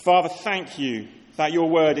Father, thank you that your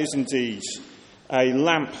word is indeed a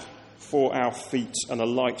lamp for our feet and a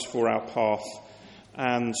light for our path.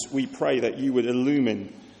 And we pray that you would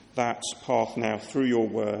illumine that path now through your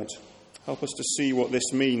word. Help us to see what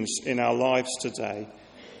this means in our lives today.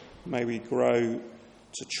 May we grow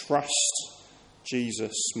to trust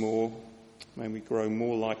Jesus more. May we grow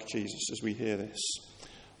more like Jesus as we hear this.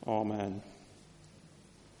 Amen.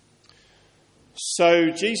 So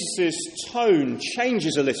Jesus' tone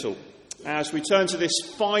changes a little as we turn to this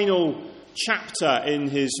final chapter in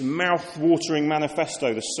his mouth-watering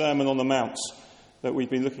manifesto, the Sermon on the Mount, that we've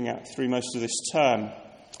been looking at through most of this term.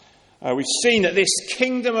 We've seen that this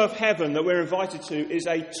kingdom of heaven that we're invited to is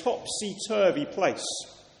a topsy-turvy place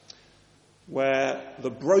where the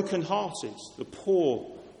broken-hearted, the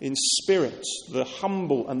poor in spirit, the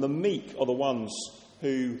humble and the meek are the ones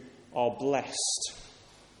who are blessed.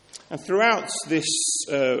 And throughout this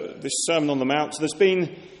Sermon on the Mount, there's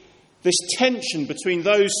been this tension between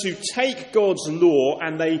those who take God's law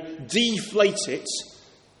and they deflate it,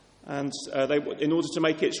 and in order to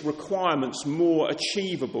make its requirements more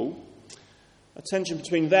achievable, a tension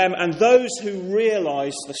between them and those who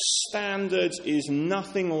realise the standard is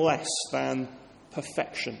nothing less than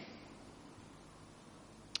perfection.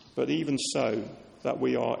 But even so, that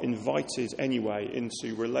we are invited anyway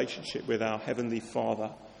into relationship with our Heavenly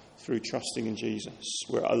Father through trusting in Jesus.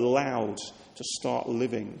 We're allowed to start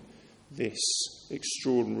living this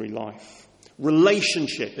extraordinary life.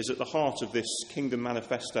 Relationship is at the heart of this Kingdom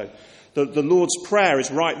Manifesto. The Lord's Prayer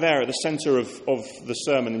is right there at the centre of the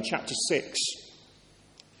sermon in chapter 6.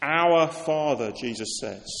 Our Father, Jesus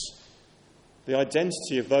says. The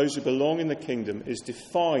identity of those who belong in the kingdom is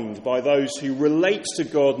defined by those who relate to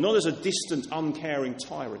God not as a distant, uncaring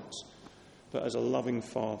tyrant, but as a loving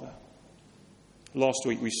Father. Last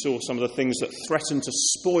week we saw some of the things that threaten to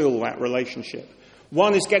spoil that relationship.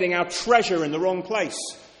 One is getting our treasure in the wrong place,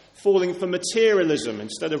 falling for materialism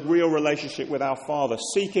instead of real relationship with our Father,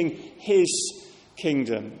 seeking his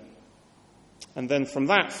kingdom. And then from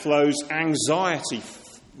that flows anxiety,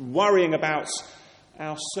 worrying about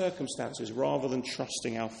our circumstances rather than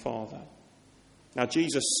trusting our Father. Now,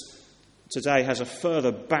 Jesus today has a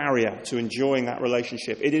further barrier to enjoying that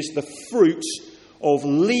relationship. It is the fruit of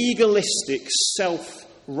legalistic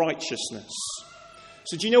self-righteousness.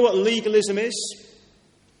 So do you know what legalism is?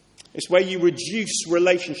 It's where you reduce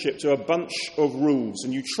relationship to a bunch of rules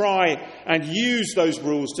and you try and use those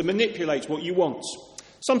rules to manipulate what you want.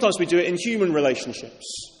 Sometimes we do it in human relationships.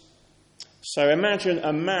 So imagine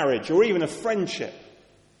a marriage or even a friendship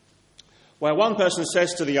where one person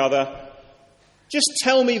says to the other, just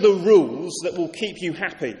tell me the rules that will keep you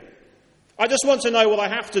happy. I just want to know what I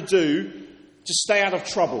have to do to stay out of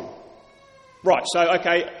trouble. Right, so,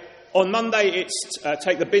 okay, on Monday it's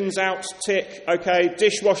take the bins out, tick, okay,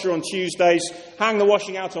 dishwasher on Tuesdays, hang the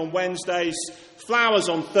washing out on Wednesdays, flowers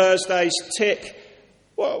on Thursdays, tick.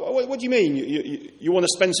 What do you mean you want to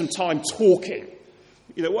spend some time talking?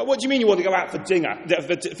 You know, what do you mean you want to go out for dinner? You know,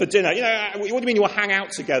 what do you mean you want to hang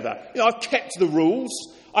out together? You know, I've kept the rules.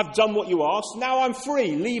 I've done what you asked. Now I'm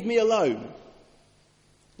free. Leave me alone.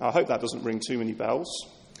 Now, I hope that doesn't ring too many bells.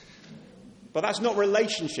 But that's not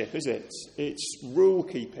relationship, is it? It's rule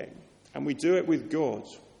keeping. And we do it with God.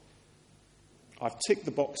 I've ticked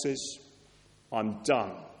the boxes. I'm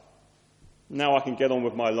done. Now I can get on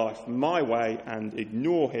with my life my way and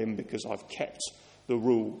ignore him because I've kept the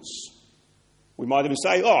rules. We might even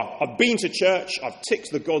say, I've been to church, I've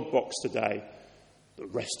ticked the God box today. The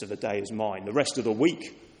rest of the day is mine. The rest of the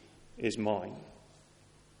week is mine.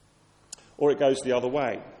 Or it goes the other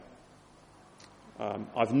way.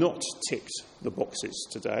 I've not ticked the boxes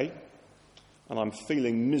today, and I'm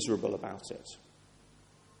feeling miserable about it.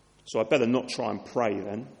 So I better not try and pray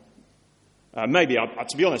then.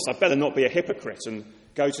 To be honest, I better not be a hypocrite and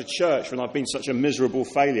go to church when I've been such a miserable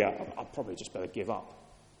failure. I'd probably just better give up.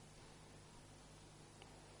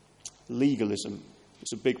 Legalism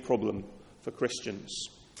is a big problem for Christians.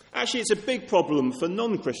 Actually, it's a big problem for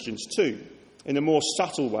non-Christians too, in a more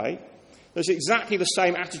subtle way. There's exactly the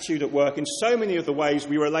same attitude at work in so many of the ways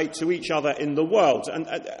we relate to each other in the world. And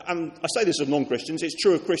I say this of non-Christians, it's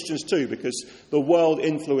true of Christians too, because the world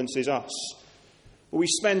influences us. But we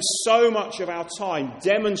spend so much of our time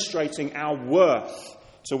demonstrating our worth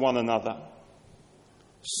to one another.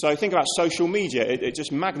 So think about social media. It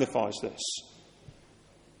just magnifies this.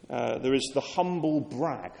 There is the humble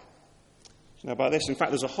brag. You know about this? In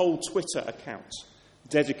fact, there's a whole Twitter account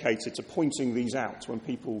dedicated to pointing these out when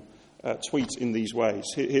people tweet in these ways.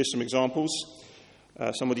 Here's some examples.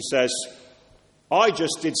 Somebody says, I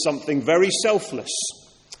just did something very selfless.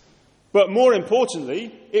 But more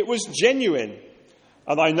importantly, it was genuine.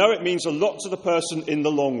 And I know it means a lot to the person in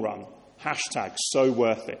the long run. Hashtag so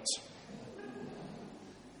worth it.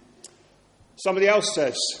 Somebody else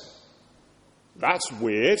says, that's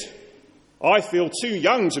weird. I feel too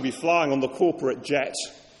young to be flying on the corporate jet.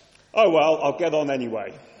 Oh well, I'll get on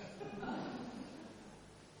anyway.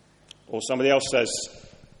 Or somebody else says,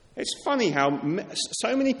 it's funny how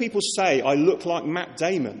so many people say I look like Matt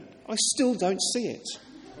Damon. I still don't see it.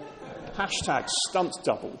 Hashtag stunt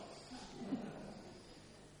double.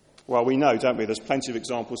 Well, we know, don't we? There's plenty of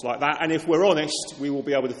examples like that. And if we're honest, we will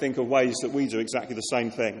be able to think of ways that we do exactly the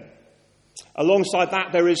same thing. Alongside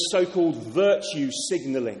that, there is so-called virtue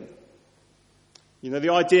signalling. You know,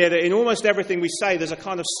 the idea that in almost everything we say, there's a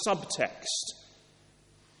kind of subtext.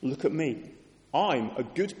 Look at me. I'm a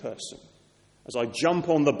good person. As I jump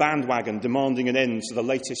on the bandwagon demanding an end to the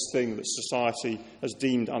latest thing that society has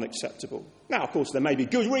deemed unacceptable. Now, of course, there may be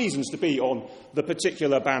good reasons to be on the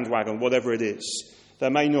particular bandwagon, whatever it is.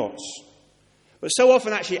 There may not. But so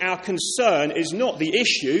often, actually, our concern is not the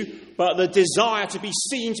issue, but the desire to be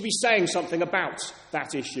seen to be saying something about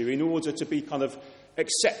that issue in order to be kind of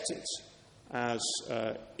accepted as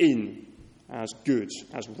as good,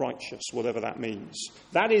 as righteous, whatever that means.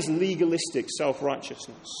 That is legalistic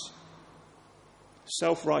self-righteousness.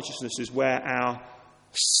 Self-righteousness is where our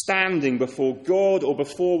standing before God or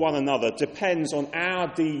before one another depends on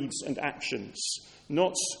our deeds and actions,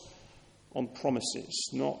 not on promises,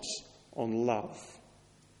 not on love.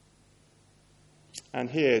 And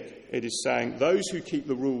here it is saying, those who keep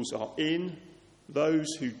the rules are in,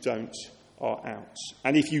 those who don't are out.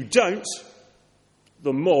 And if you don't,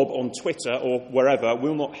 the mob on Twitter or wherever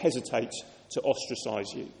will not hesitate to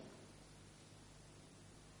ostracise you.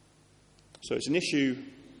 So it's an issue,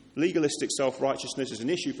 legalistic self-righteousness is an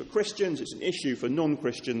issue for Christians, it's an issue for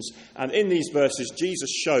non-Christians, and in these verses Jesus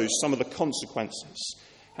shows some of the consequences,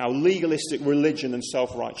 how legalistic religion and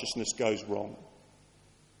self-righteousness goes wrong.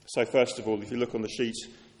 So first of all, if you look on the sheet,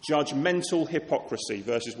 judgmental hypocrisy,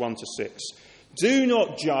 verses 1 to 6. Do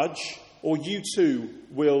not judge, or you too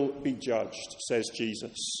will be judged, says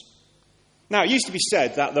Jesus. Now, it used to be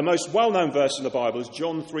said that the most well-known verse in the Bible is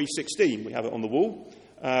John 3:16. We have it on the wall.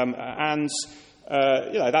 That's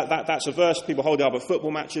a verse people hold up at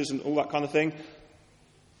football matches and all that kind of thing.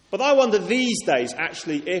 But I wonder these days,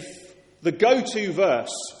 actually, if the go-to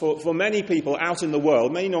verse for many people out in the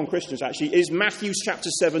world, many non-Christians actually, is Matthew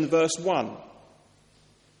chapter 7, verse 1.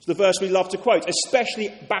 It's the verse we love to quote,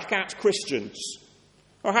 especially back at Christians.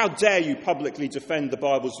 Or how dare you publicly defend the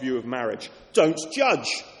Bible's view of marriage? Don't judge.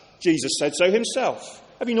 Jesus said so himself.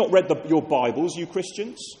 Have you not read your Bibles, you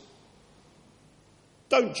Christians?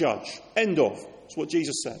 Don't judge. End of. That's what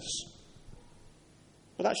Jesus says.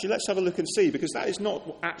 But actually, let's have a look and see, because that is not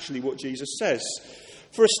actually what Jesus says.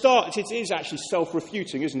 For a start, it is actually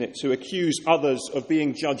self-refuting, isn't it, to accuse others of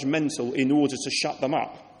being judgmental in order to shut them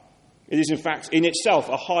up. It is, in fact, in itself,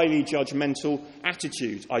 a highly judgmental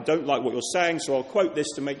attitude. I don't like what you're saying, so I'll quote this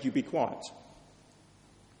to make you be quiet.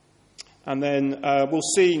 And then we'll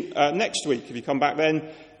see next week, if you come back then,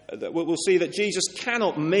 we'll see that Jesus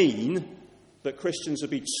cannot mean that Christians are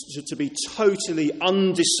to be totally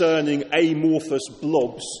undiscerning, amorphous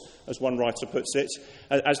blobs, as one writer puts it,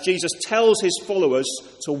 as Jesus tells his followers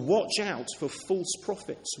to watch out for false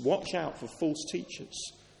prophets, watch out for false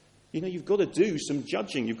teachers. You know, you've got to do some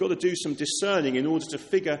judging, you've got to do some discerning in order to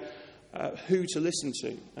figure who to listen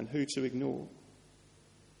to and who to ignore.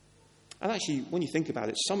 And actually, when you think about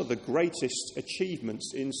it, some of the greatest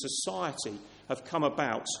achievements in society have come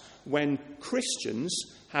about when Christians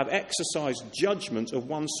have exercised judgment of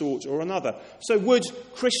one sort or another. So would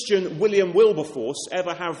Christian William Wilberforce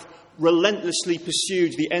ever have relentlessly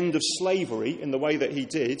pursued the end of slavery in the way that he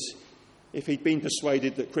did if he'd been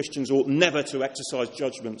persuaded that Christians ought never to exercise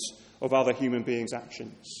judgment of other human beings'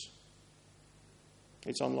 actions?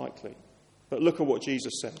 It's unlikely. But look at what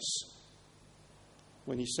Jesus says.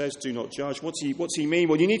 When he says, do not judge, what's he mean?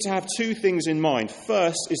 Well, you need to have two things in mind.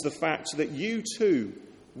 First is the fact that you too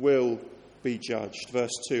will be judged.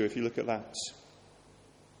 Verse 2, if you look at that.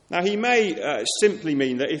 Now, he may simply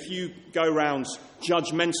mean that if you go around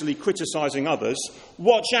judgmentally criticising others,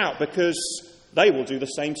 watch out, because they will do the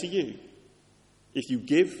same to you. If you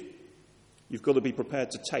give, you've got to be prepared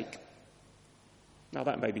to take. Now,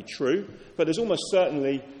 that may be true, but there's almost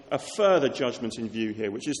certainly a further judgment in view here,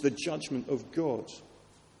 which is the judgment of God.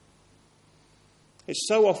 It's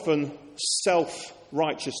so often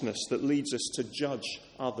self-righteousness that leads us to judge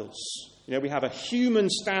others. You know, we have a human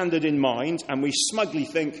standard in mind, and we smugly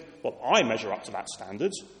think, well, I measure up to that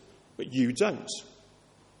standard, but you don't.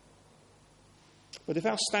 But if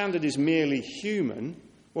our standard is merely human,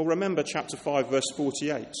 well, remember chapter 5, verse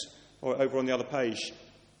 48. or over on the other page,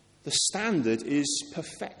 the standard is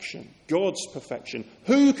perfection, God's perfection.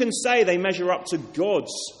 Who can say they measure up to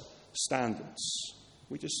God's standards?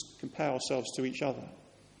 We just compare ourselves to each other.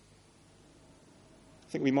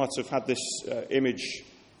 I think we might have had this image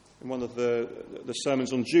in one of the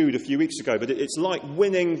sermons on Jude a few weeks ago, but it's like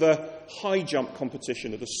winning the high jump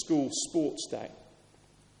competition at a school sports day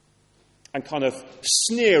and kind of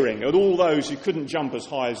sneering at all those who couldn't jump as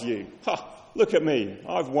high as you. Ha! Look at me,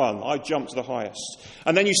 I've won, I jumped the highest.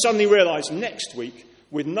 And then you suddenly realise next week,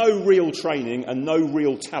 with no real training and no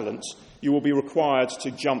real talent, you will be required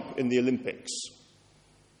to jump in the Olympics.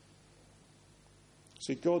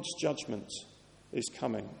 See, God's judgment is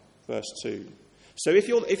coming, verse 2. So if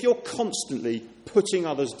you're constantly putting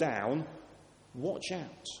others down, watch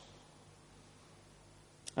out.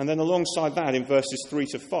 And then alongside that, in verses 3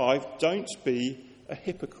 to 5, don't be a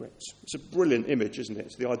hypocrite. It's a brilliant image, isn't it?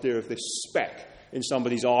 It's the idea of this speck in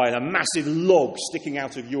somebody's eye and a massive log sticking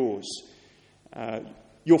out of yours.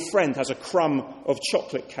 Your friend has a crumb of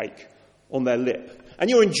chocolate cake on their lip, and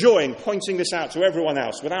you're enjoying pointing this out to everyone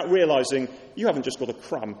else without realising you haven't just got a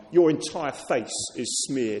crumb, your entire face is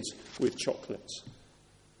smeared with chocolate.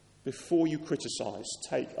 Before you criticise,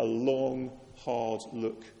 take a long, hard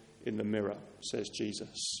look in the mirror, says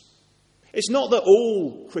Jesus. It's not that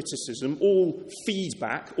all criticism, all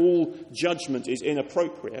feedback, all judgment is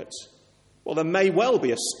inappropriate. Well, there may well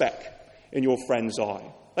be a speck in your friend's eye.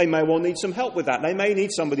 They may well need some help with that. They may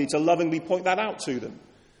need somebody to lovingly point that out to them.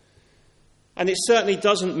 And it certainly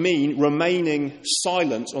doesn't mean remaining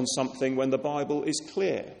silent on something when the Bible is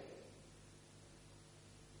clear.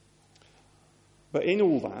 But in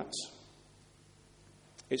all that,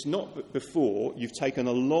 it's not before you've taken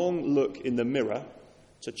a long look in the mirror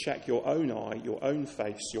to check your own eye, your own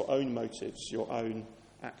face, your own motives, your own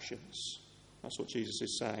actions. That's what Jesus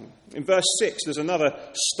is saying. In verse 6, there's another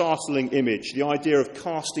startling image, the idea of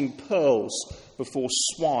casting pearls before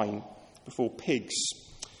swine, before pigs.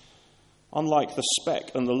 Unlike the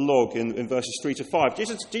speck and the log in verses 3 to 5,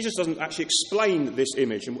 Jesus doesn't actually explain this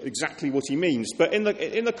image and exactly what he means. But in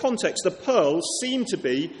the context, the pearls seem to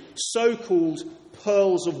be so-called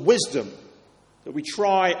pearls of wisdom that we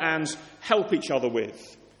try and help each other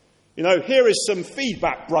with. You know, here is some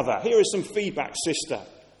feedback, brother. Here is some feedback, sister.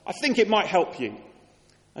 I think it might help you.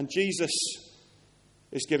 And Jesus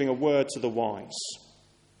is giving a word to the wise.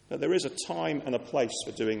 That there is a time and a place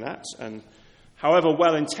for doing that. And however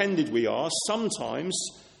well-intended we are, sometimes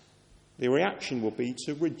the reaction will be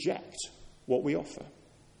to reject what we offer.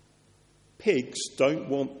 Pigs don't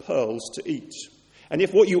want pearls to eat. And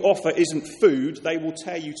if what you offer isn't food, they will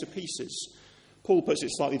tear you to pieces. Paul puts it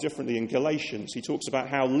slightly differently in Galatians. He talks about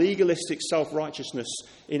how legalistic self-righteousness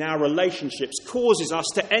in our relationships causes us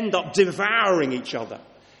to end up devouring each other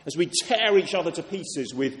as we tear each other to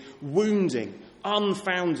pieces with wounding,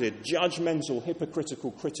 unfounded, judgmental, hypocritical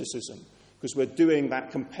criticism, because we're doing that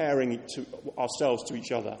comparing ourselves to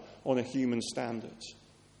each other on a human standard.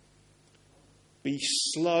 Be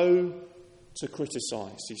slow to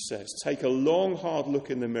criticise, he says. Take a long, hard look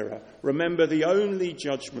in the mirror. Remember, the only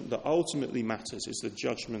judgment that ultimately matters is the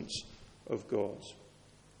judgment of God.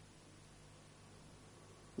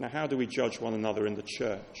 Now, how do we judge one another in the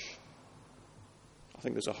church? I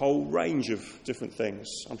think there's a whole range of different things.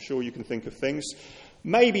 I'm sure you can think of things.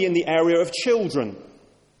 Maybe in the area of children.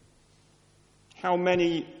 How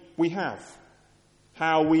many we have.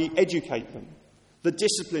 How we educate them. The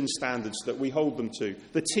discipline standards that we hold them to,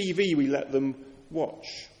 the TV we let them watch.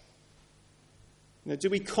 You know,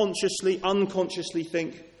 do we consciously, unconsciously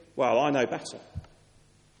think, well, I know better?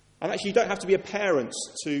 And actually, you don't have to be a parent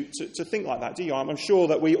to think like that, do you? I'm sure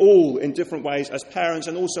that we all, in different ways, as parents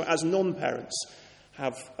and also as non-parents,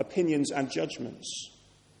 have opinions and judgments.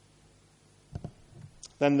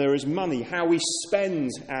 Then there is money, how we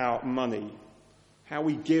spend our money. How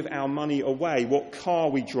we give our money away, what car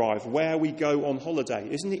we drive, where we go on holiday.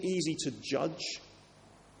 Isn't it easy to judge?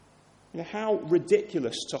 You know, how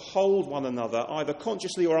ridiculous to hold one another, either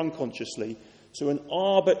consciously or unconsciously, to an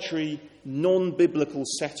arbitrary, non-biblical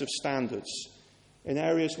set of standards in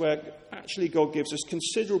areas where actually God gives us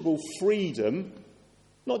considerable freedom,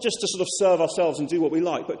 not just to sort of serve ourselves and do what we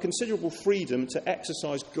like, but considerable freedom to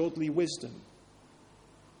exercise godly wisdom.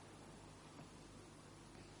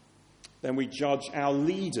 Then we judge our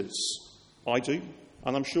leaders. I do,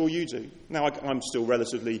 and I'm sure you do. Now, I'm still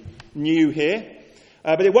relatively new here,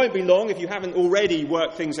 but it won't be long if you haven't already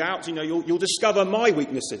worked things out. You know, you'll discover my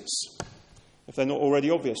weaknesses, if they're not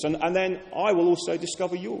already obvious, and then I will also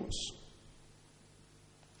discover yours.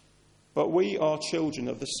 But we are children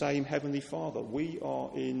of the same Heavenly Father. We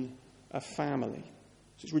are in a family.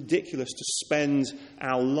 It's ridiculous to spend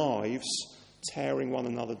our lives tearing one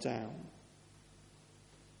another down.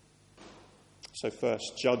 So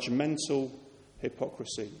first, judgmental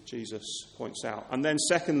hypocrisy, Jesus points out. And then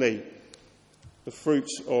secondly, the fruit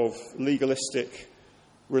of legalistic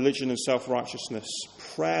religion and self-righteousness,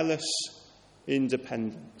 prayerless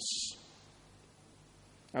independence.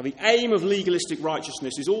 Now, the aim of legalistic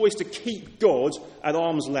righteousness is always to keep God at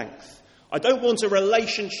arm's length. I don't want a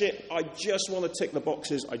relationship. I just want to tick the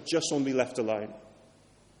boxes. I just want to be left alone.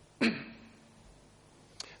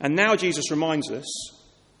 And now Jesus reminds us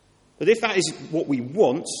that if that is what we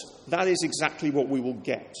want, that is exactly what we will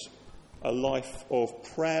get. A life of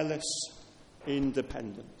prayerless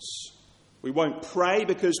independence. We won't pray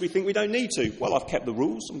because we think we don't need to. Well, I've kept the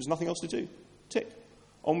rules and there's nothing else to do. Tick.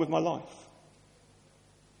 On with my life.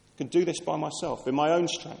 I can do this by myself, in my own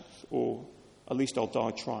strength, or at least I'll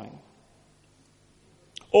die trying.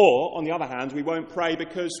 Or, on the other hand, we won't pray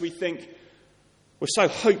because we think we're so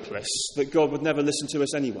hopeless that God would never listen to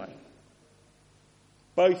us anyway.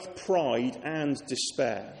 Both pride and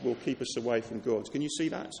despair will keep us away from God. Can you see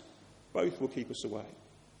that? Both will keep us away.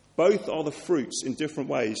 Both are the fruits in different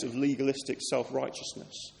ways of legalistic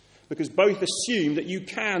self-righteousness. Because both assume that you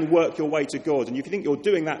can work your way to God. And if you think you're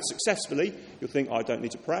doing that successfully, you'll think, I don't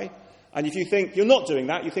need to pray. And if you think you're not doing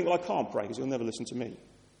that, you think, well, I can't pray because he'll never listen to me.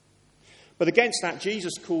 But against that,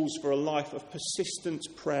 Jesus calls for a life of persistent,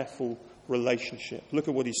 prayerful relationship. Look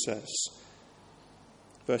at what he says.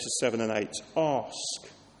 Verses 7 and 8.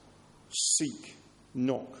 Ask, seek,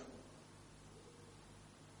 knock.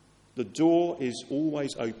 The door is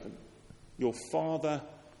always open. Your Father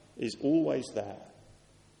is always there.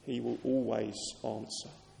 He will always answer.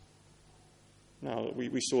 Now, we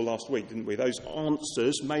saw last week, didn't we? Those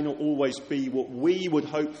answers may not always be what we would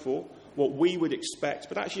hope for, what we would expect,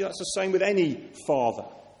 but actually that's the same with any father.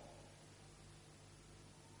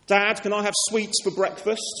 Dad, can I have sweets for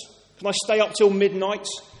breakfast? Can I stay up till midnight?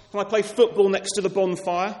 Can I play football next to the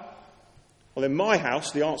bonfire? Well, in my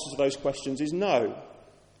house, the answer to those questions is no.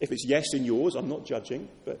 If it's yes in yours, I'm not judging,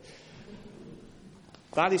 but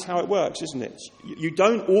that is how it works, isn't it? You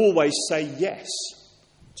don't always say yes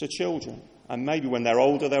to children, and maybe when they're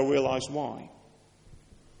older, they'll realise why.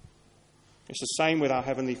 It's the same with our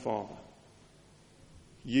Heavenly Father.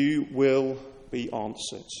 You will be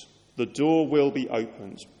answered. The door will be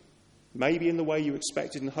opened. Maybe in the way you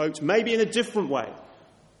expected and hoped, maybe in a different way.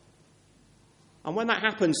 And when that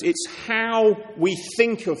happens, it's how we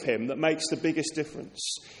think of him that makes the biggest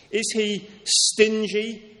difference. Is he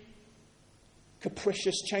stingy,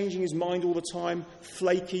 capricious, changing his mind all the time,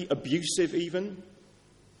 flaky, abusive even?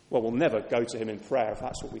 Well, we'll never go to him in prayer if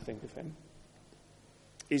that's what we think of him.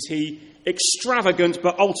 Is he extravagant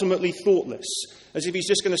but ultimately thoughtless, as if he's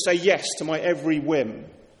just going to say yes to my every whim?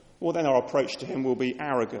 Well, then our approach to him will be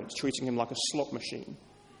arrogant, treating him like a slot machine.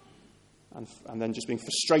 And then just being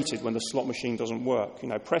frustrated when the slot machine doesn't work. You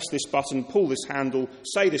know, press this button, pull this handle,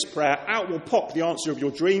 say this prayer, out will pop the answer of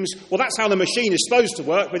your dreams. Well, that's how the machine is supposed to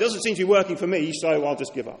work, but it doesn't seem to be working for me, so I'll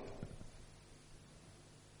just give up.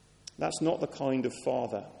 That's not the kind of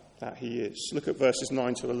father that he is. Look at verses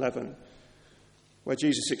 9 to 11, where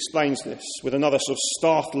Jesus explains this with another sort of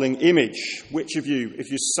startling image. Which of you, if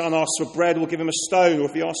your son asks for bread, will give him a stone, or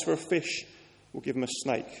if he asks for a fish, will give him a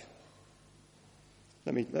snake?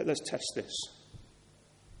 Let's test this.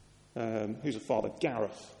 Who's a father?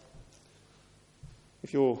 Gareth.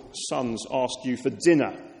 If your sons ask you for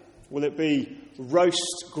dinner, will it be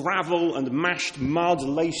roast gravel and mashed mud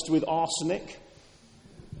laced with arsenic?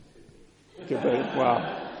 Could be.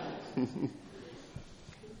 Well,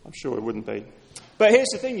 I'm sure it wouldn't be. But here's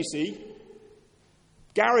the thing, you see.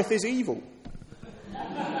 Gareth is evil.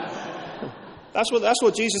 That's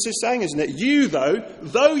what Jesus is saying, isn't it? You,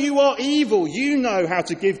 though you are evil, you know how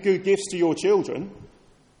to give good gifts to your children.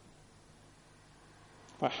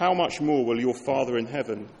 But how much more will your Father in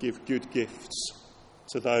heaven give good gifts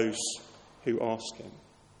to those who ask him?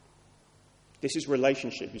 This is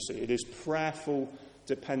relationship, you see. It is prayerful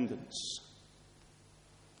dependence.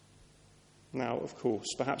 Now, of course,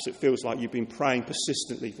 perhaps it feels like you've been praying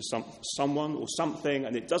persistently for someone or something,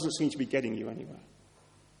 and it doesn't seem to be getting you anywhere.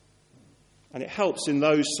 And it helps in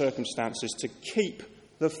those circumstances to keep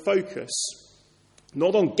the focus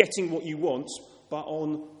not on getting what you want, but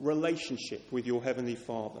on relationship with your Heavenly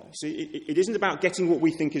Father. See, it isn't about getting what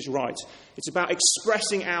we think is right. It's about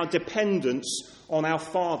expressing our dependence on our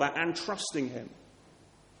Father and trusting him.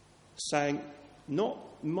 Saying, not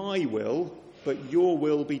my will, but your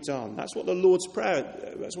will be done. That's what the Lord's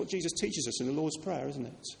Prayer, that's what Jesus teaches us in the Lord's Prayer, isn't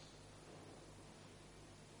it?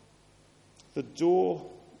 The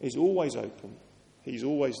door is always open. He's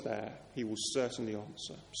always there. He will certainly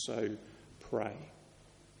answer. So pray.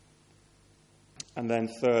 And then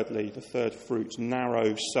thirdly, the third fruit,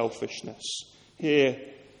 narrow selfishness. Here,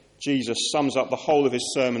 Jesus sums up the whole of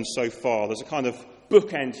his sermon so far. There's a kind of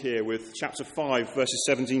bookend here with chapter 5, verses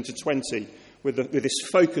 17 to 20, with this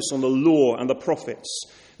focus on the law and the prophets.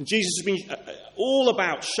 And Jesus has been all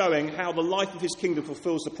about showing how the life of his kingdom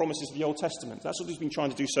fulfills the promises of the Old Testament. That's what he's been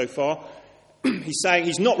trying to do so far. He's saying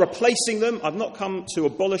he's not replacing them. I've not come to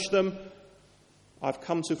abolish them. I've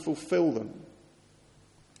come to fulfill them.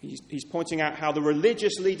 He's pointing out how the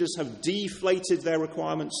religious leaders have deflated their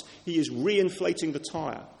requirements. He is reinflating the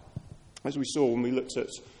tire. As we saw when we looked at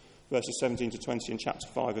verses 17 to 20 in chapter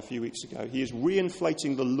 5 a few weeks ago, he is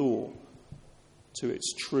reinflating the law to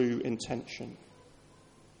its true intention.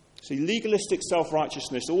 See, legalistic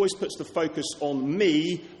self-righteousness always puts the focus on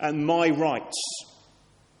me and my rights.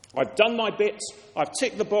 I've done my bit, I've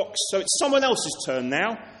ticked the box, so it's someone else's turn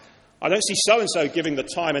now. I don't see so-and-so giving the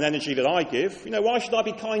time and energy that I give. Why should I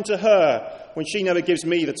be kind to her when she never gives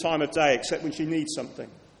me the time of day except when she needs something?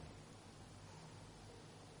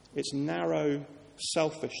 It's narrow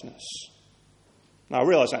selfishness. Now, I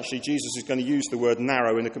realise, actually, Jesus is going to use the word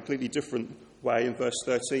narrow in a completely different way in verse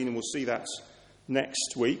 13, and we'll see that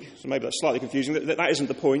next week. So maybe that's slightly confusing. That isn't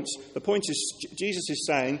the point. The point is, Jesus is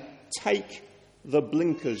saying, take the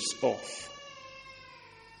blinkers off.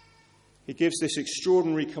 He gives this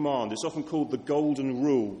extraordinary command. It's often called the golden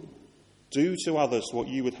rule. Do to others what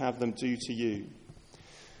you would have them do to you.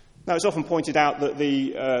 Now, it's often pointed out that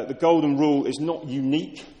the golden rule is not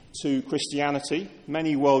unique to Christianity.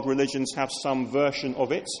 Many world religions have some version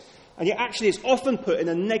of it. And yet, actually, it's often put in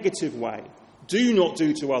a negative way. Do not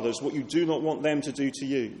do to others what you do not want them to do to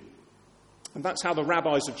you. And that's how the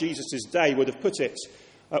rabbis of Jesus' day would have put it.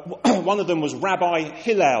 One of them was Rabbi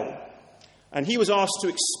Hillel. And he was asked to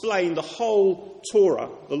explain the whole Torah,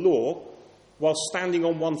 the law, while standing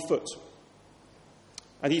on one foot.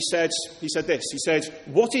 And he said this. He said,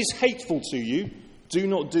 what is hateful to you, do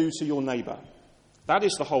not do to your neighbour. That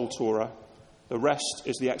is the whole Torah. The rest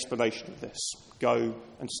is the explanation of this. Go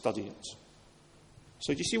and study it.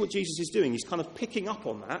 So do you see what Jesus is doing? He's kind of picking up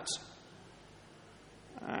on that.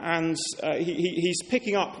 And he's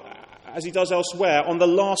picking up, as he does elsewhere, on the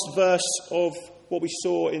last verse of what we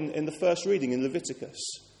saw in the first reading in Leviticus.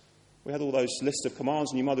 We had all those lists of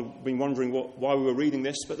commands, and you might have been wondering why we were reading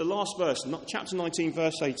this. But the last verse, chapter 19,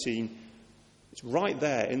 verse 18, it's right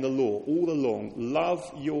there in the law, all along. Love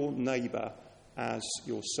your neighbour as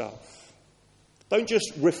yourself. Don't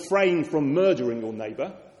just refrain from murdering your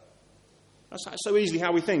neighbour. That's so easily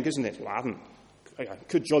how we think, isn't it? Well, I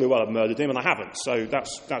could jolly well have murdered him, and I haven't, so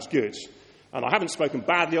that's good. And I haven't spoken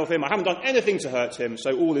badly of him, I haven't done anything to hurt him,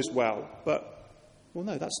 so all is well. But, well,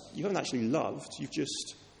 no, you haven't actually loved, you've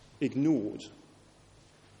just ignored.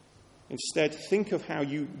 Instead, think of how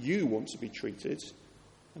you want to be treated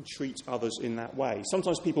and treat others in that way.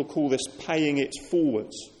 Sometimes people call this paying it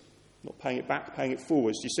forwards. Not paying it back, paying it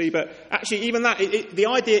forwards, do you see? But actually, even that, the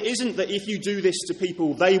idea isn't that if you do this to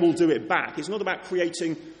people, they will do it back. It's not about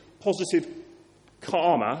creating positive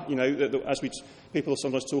karma, as people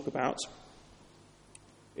sometimes talk about.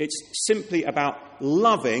 It's simply about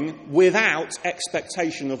loving without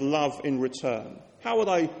expectation of love in return. How would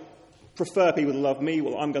I prefer people to love me?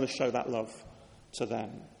 Well, I'm going to show that love to them.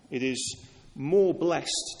 It is more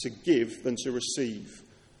blessed to give than to receive,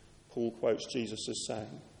 Paul quotes Jesus as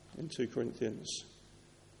saying in 2 Corinthians,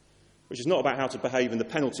 which is not about how to behave in the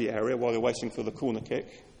penalty area while you're waiting for the corner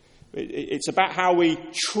kick. It's about how we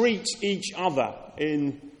treat each other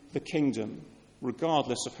in the kingdom,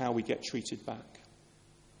 regardless of how we get treated back.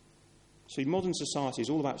 See, modern society is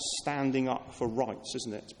all about standing up for rights,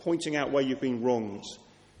 isn't it? Pointing out where you've been wronged.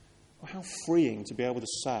 Well, how freeing to be able to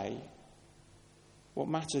say, what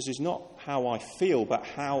matters is not how I feel, but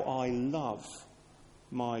how I love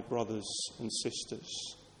my brothers and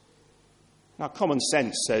sisters. Now, common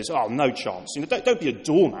sense says, oh, no chance. Don't be a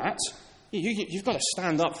doormat. You've got to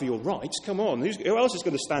stand up for your rights. Come on. Who else is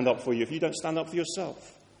going to stand up for you if you don't stand up for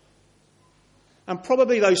yourself? And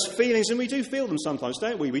probably those feelings, and we do feel them sometimes,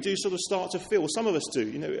 don't we? We do sort of start to feel, some of us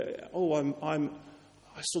do,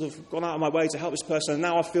 I sort of gone out of my way to help this person, and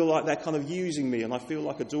now I feel like they're kind of using me, and I feel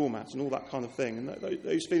like a doormat, and all that kind of thing. And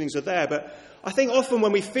those feelings are there. But I think often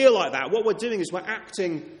when we feel like that, what we're doing is we're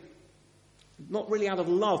acting not really out of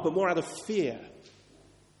love, but more out of fear.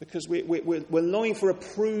 Because we're longing for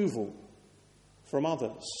approval from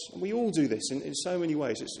others. And we all do this in so many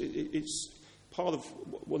ways. It's part of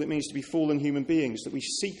what it means to be fallen human beings, that we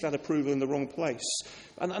seek that approval in the wrong place.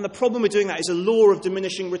 And the problem with doing that is a law of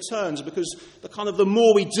diminishing returns, because the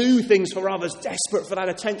more we do things for others, desperate for that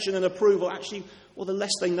attention and approval, actually well, the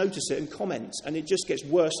less they notice it and comment, and it just gets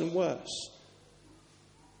worse and worse.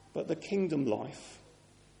 But the kingdom life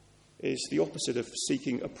is the opposite of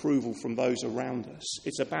seeking approval from those around us.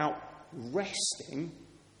 It's about resting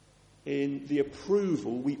in the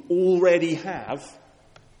approval we already have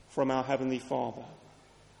from our Heavenly Father.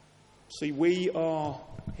 See, we are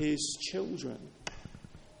his children,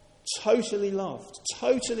 totally loved,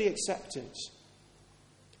 totally accepted.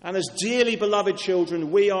 And as dearly beloved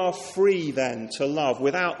children, we are free then to love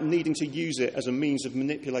without needing to use it as a means of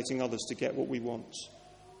manipulating others to get what we want.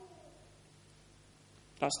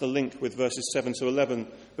 That's the link with verses 7 to 11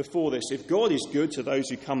 before this. If God is good to those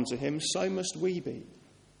who come to him, so must we be,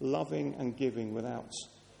 loving and giving without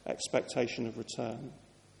expectation of return.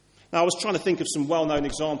 Now, I was trying to think of some well-known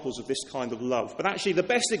examples of this kind of love, but actually the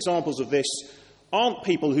best examples of this aren't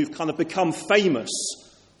people who've kind of become famous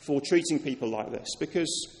for treating people like this,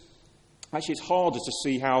 because actually it's harder to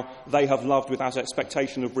see how they have loved without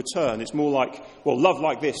expectation of return. It's more like, well, love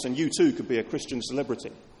like this and you too could be a Christian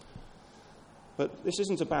celebrity. But this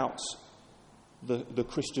isn't about the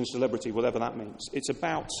Christian celebrity, whatever that means. It's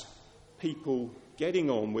about people getting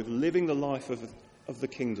on with living the life of the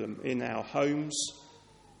kingdom in our homes,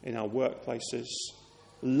 in our workplaces,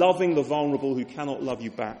 loving the vulnerable who cannot love you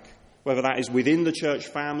back, whether that is within the church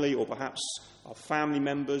family or perhaps our family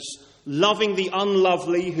members, loving the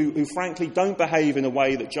unlovely who frankly don't behave in a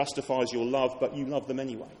way that justifies your love, but you love them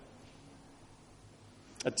anyway.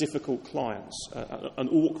 A difficult client, an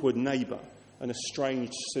awkward neighbour, an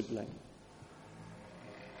estranged sibling.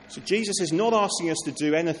 So Jesus is not asking us to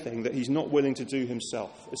do anything that he's not willing to do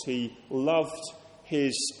himself, as he loved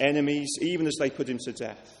his enemies even as they put him to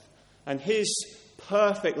death. And his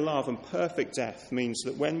perfect love and perfect death means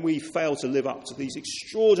that when we fail to live up to these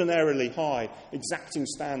extraordinarily high, exacting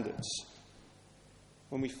standards,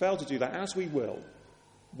 when we fail to do that, as we will,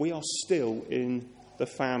 we are still in the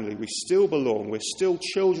family. We still belong. We're still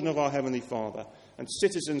children of our Heavenly Father and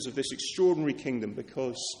citizens of this extraordinary kingdom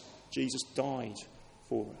because Jesus died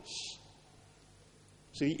for us.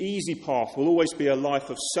 So the easy path will always be a life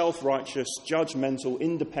of self-righteous, judgmental,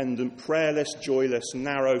 independent, prayerless, joyless,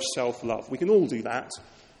 narrow self-love. We can all do that.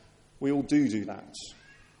 We all do that.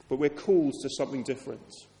 But we're called to something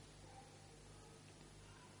different.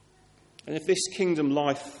 And if this kingdom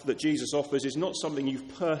life that Jesus offers is not something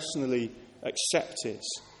you've personally accepted,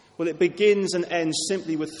 well, it begins and ends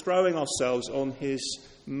simply with throwing ourselves on his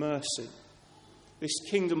mercy. This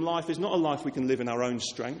kingdom life is not a life we can live in our own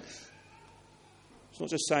strength. It's not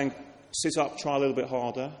just saying, sit up, try a little bit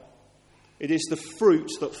harder. It is the fruit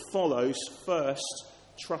that follows first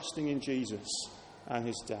trusting in Jesus and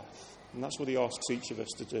his death. And that's what he asks each of us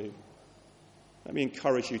to do. Let me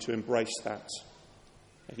encourage you to embrace that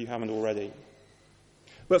if you haven't already.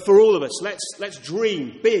 But for all of us, let's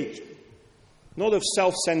dream big. Not of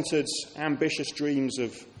self-centered, ambitious dreams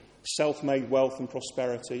of self-made wealth and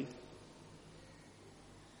prosperity.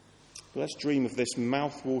 But let's dream of this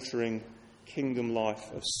mouth-watering kingdom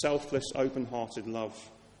life of selfless, open-hearted love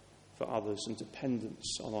for others and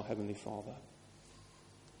dependence on our Heavenly Father.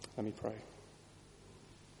 Let me pray.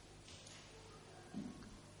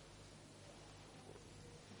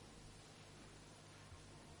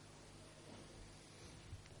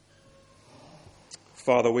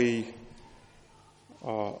 Father, we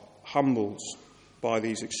are humbled by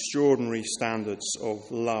these extraordinary standards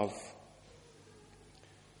of love.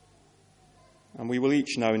 And we will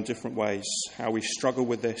each know in different ways how we struggle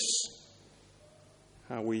with this,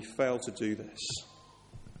 how we fail to do this.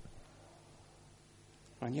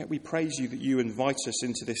 And yet we praise you that you invite us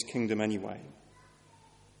into this kingdom anyway,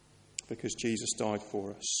 because Jesus died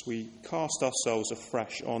for us. We cast ourselves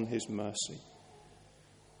afresh on his mercy.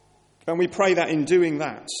 And we pray that in doing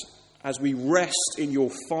that, as we rest in your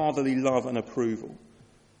fatherly love and approval,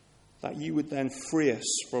 that you would then free us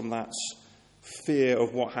from that fear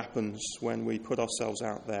of what happens when we put ourselves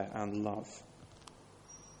out there and love.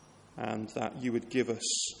 And that you would give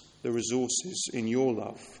us the resources in your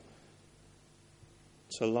love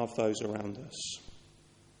to love those around us.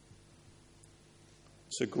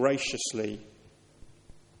 To graciously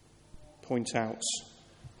point out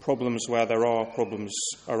problems where there are problems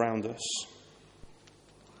around us.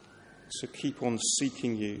 To keep on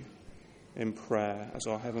seeking you in prayer as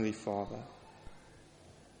our Heavenly Father.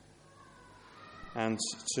 And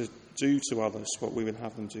to do to others what we would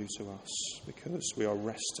have them do to us, because we are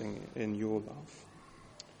resting in your love.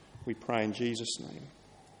 We pray in Jesus' name.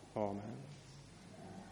 Amen.